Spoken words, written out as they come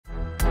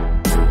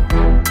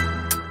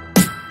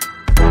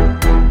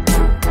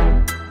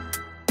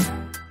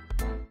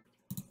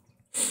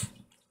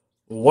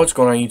What's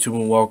going on, YouTube,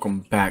 and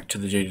welcome back to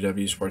the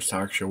JDW Sports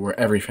Talk Show, where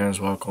every fan is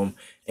welcome.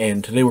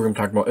 And today we're going to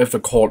talk about if the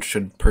Colts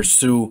should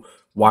pursue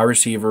wide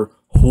receiver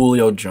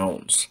Julio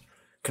Jones.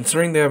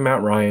 Considering they have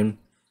Matt Ryan,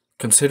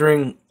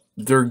 considering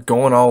they're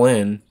going all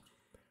in,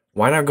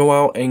 why not go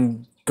out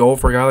and go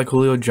for a guy like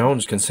Julio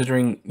Jones?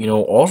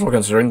 Also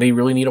considering they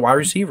really need a wide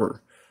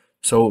receiver.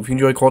 So if you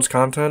enjoy Colts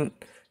content,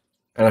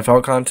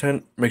 NFL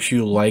content, make sure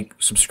you like,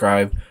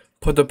 subscribe,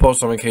 put the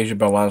post notification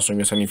bell on so you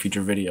can send you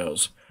future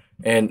videos.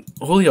 And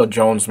Julio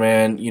Jones,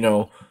 man,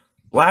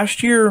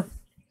 last year,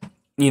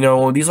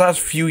 these last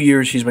few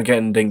years, he's been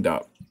getting dinged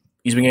up.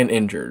 He's been getting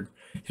injured.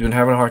 He's been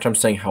having a hard time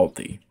staying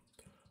healthy.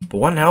 But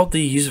when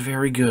healthy, he's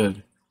very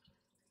good.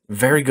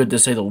 Very good, to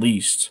say the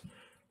least.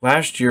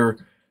 Last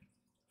year,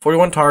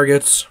 41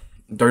 targets,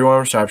 31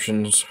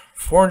 receptions,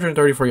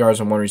 434 yards,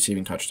 and 1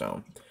 receiving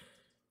touchdown.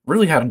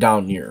 Really had a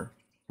down year.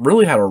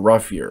 Really had a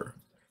rough year.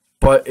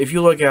 But if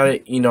you look at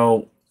it,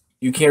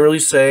 you can't really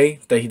say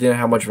that he didn't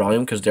have much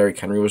volume because Derrick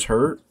Henry was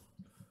hurt.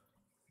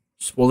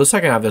 Well, the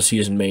second half of the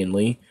season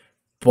mainly.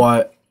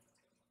 But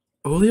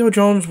Julio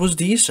Jones was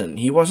decent.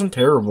 He wasn't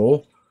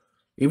terrible.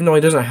 Even though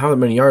he doesn't have that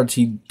many yards,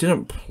 he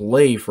didn't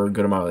play for a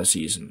good amount of the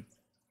season.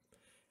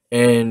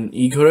 And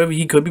he could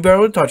be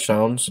better with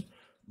touchdowns.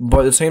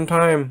 But at the same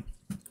time,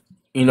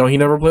 he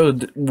never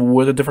played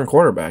with a different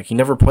quarterback. He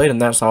never played in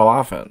that style of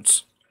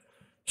offense.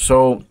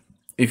 So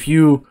if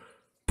you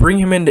bring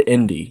him into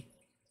Indy,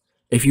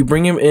 if you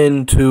bring him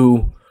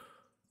into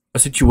a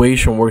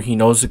situation where he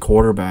knows the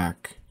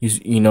quarterback, he's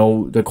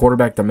the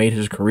quarterback that made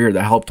his career,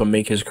 that helped him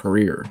make his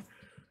career,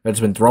 that's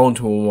been thrown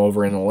to him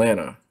over in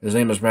Atlanta. His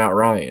name is Matt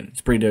Ryan.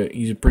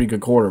 He's a pretty good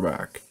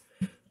quarterback.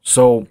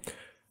 So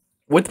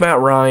with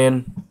Matt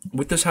Ryan,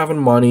 with this having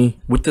money,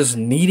 with this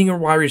needing a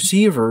wide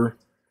receiver,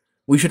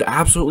 we should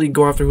absolutely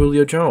go after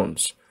Julio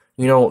Jones.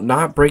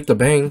 Not break the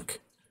bank.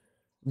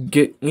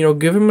 Give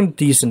him a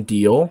decent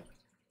deal,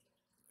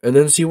 and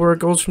then see where it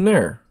goes from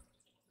there.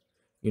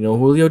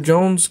 Julio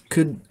Jones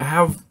could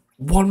have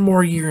one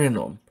more year in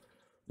him.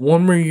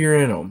 One more year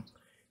in him.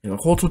 The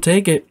Colts will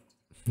take it.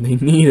 They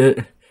need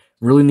it.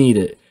 Really need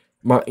it.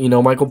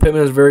 Michael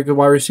Pittman is a very good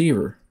wide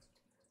receiver.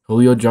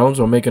 Julio Jones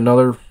will make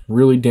another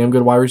really damn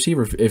good wide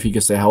receiver if he can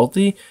stay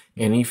healthy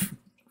and he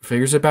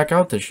figures it back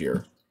out this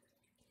year.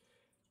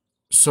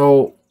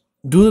 So,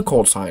 do the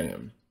Colts sign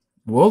him?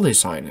 Will they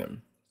sign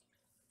him?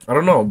 I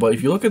don't know, but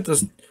if you look at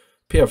this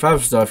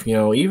PFF stuff,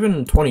 even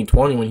in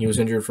 2020 when he was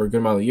injured for a good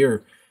amount of the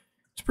year,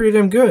 it's pretty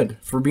damn good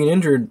for being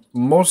injured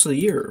most of the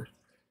year.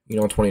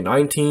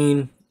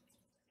 2019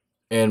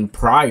 and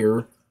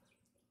prior,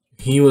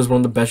 he was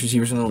one of the best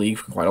receivers in the league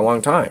for quite a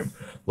long time.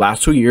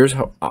 Last 2 years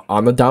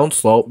on the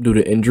downslope due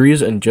to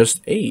injuries and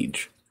just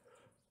age.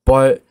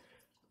 But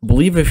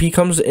believe if he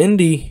comes to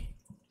Indy,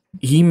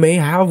 he may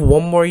have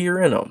one more year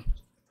in him.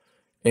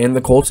 And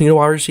the Colts need a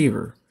wide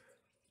receiver.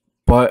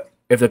 But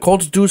if the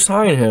Colts do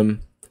sign him,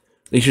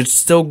 they should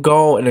still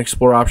go and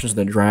explore options in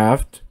the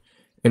draft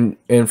and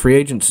free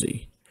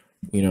agency.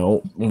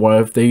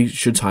 What if they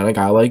should sign a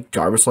guy like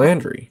Jarvis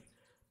Landry?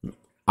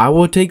 I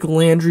would take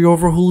Landry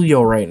over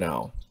Julio right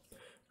now.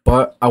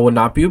 But I would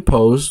not be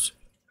opposed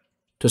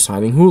to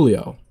signing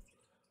Julio.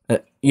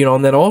 And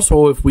then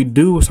also, if we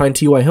do sign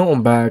T.Y.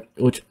 Hilton back,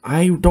 which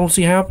I don't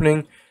see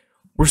happening,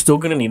 we're still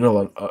gonna need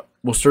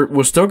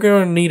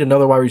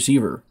another wide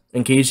receiver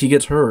in case he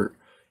gets hurt.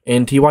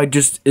 And T.Y.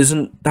 just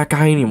isn't that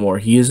guy anymore.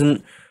 He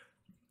isn't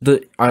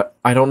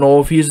I don't know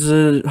if he's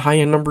a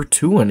high-end number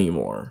 2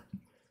 anymore.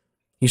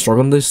 He's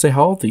struggling to stay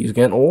healthy. He's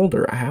getting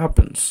older. It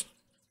happens.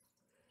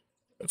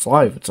 It's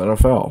life. It's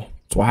NFL.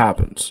 It's what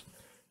happens.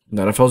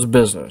 The NFL's a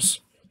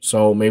business.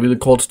 So maybe the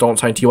Colts don't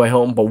sign T.Y.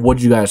 Hilton, but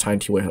would you guys sign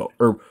T.Y. Hilton?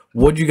 Or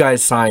would you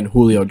guys sign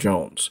Julio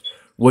Jones?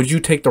 Would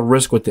you take the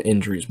risk with the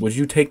injuries? Would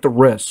you take the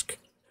risk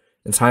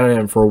and sign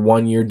him for a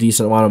 1-year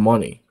decent amount of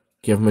money?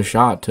 Give him a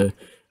shot to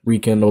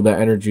rekindle that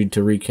energy,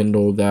 to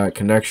rekindle that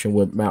connection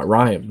with Matt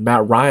Ryan.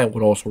 Matt Ryan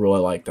would also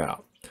really like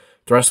that.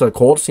 The rest of the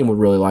Colts team would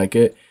really like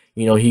it.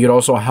 He could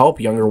also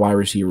help younger wide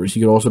receivers. He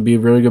could also be a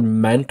really good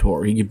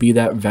mentor. He could be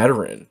that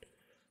veteran.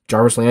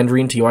 Jarvis Landry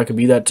and T.Y. could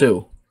be that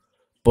too.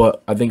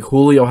 But I think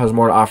Julio has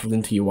more to offer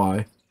than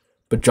T.Y.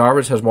 But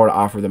Jarvis has more to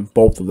offer than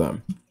both of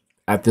them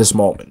at this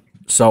moment.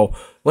 So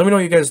let me know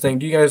what you guys think.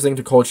 Do you guys think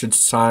the Colts should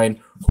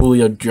sign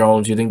Julio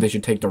Jones? Do you think they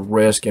should take the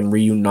risk and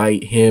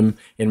reunite him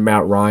and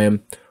Matt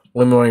Ryan?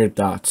 Let me know your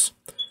thoughts.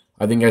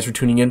 I thank you guys for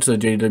tuning in to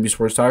the JDW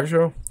Sports Talk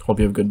Show. Hope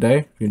you have a good day.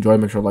 If you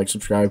enjoyed, make sure to like,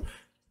 subscribe,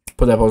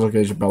 put that post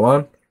notification bell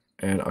on,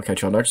 and I'll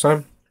catch y'all next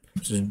time.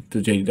 This is the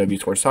JDW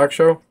Sports Talk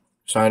Show,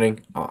 signing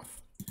off.